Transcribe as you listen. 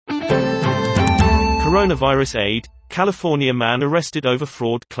Coronavirus aid, California man arrested over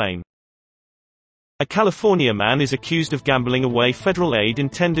fraud claim. A California man is accused of gambling away federal aid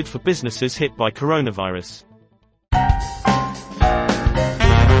intended for businesses hit by coronavirus.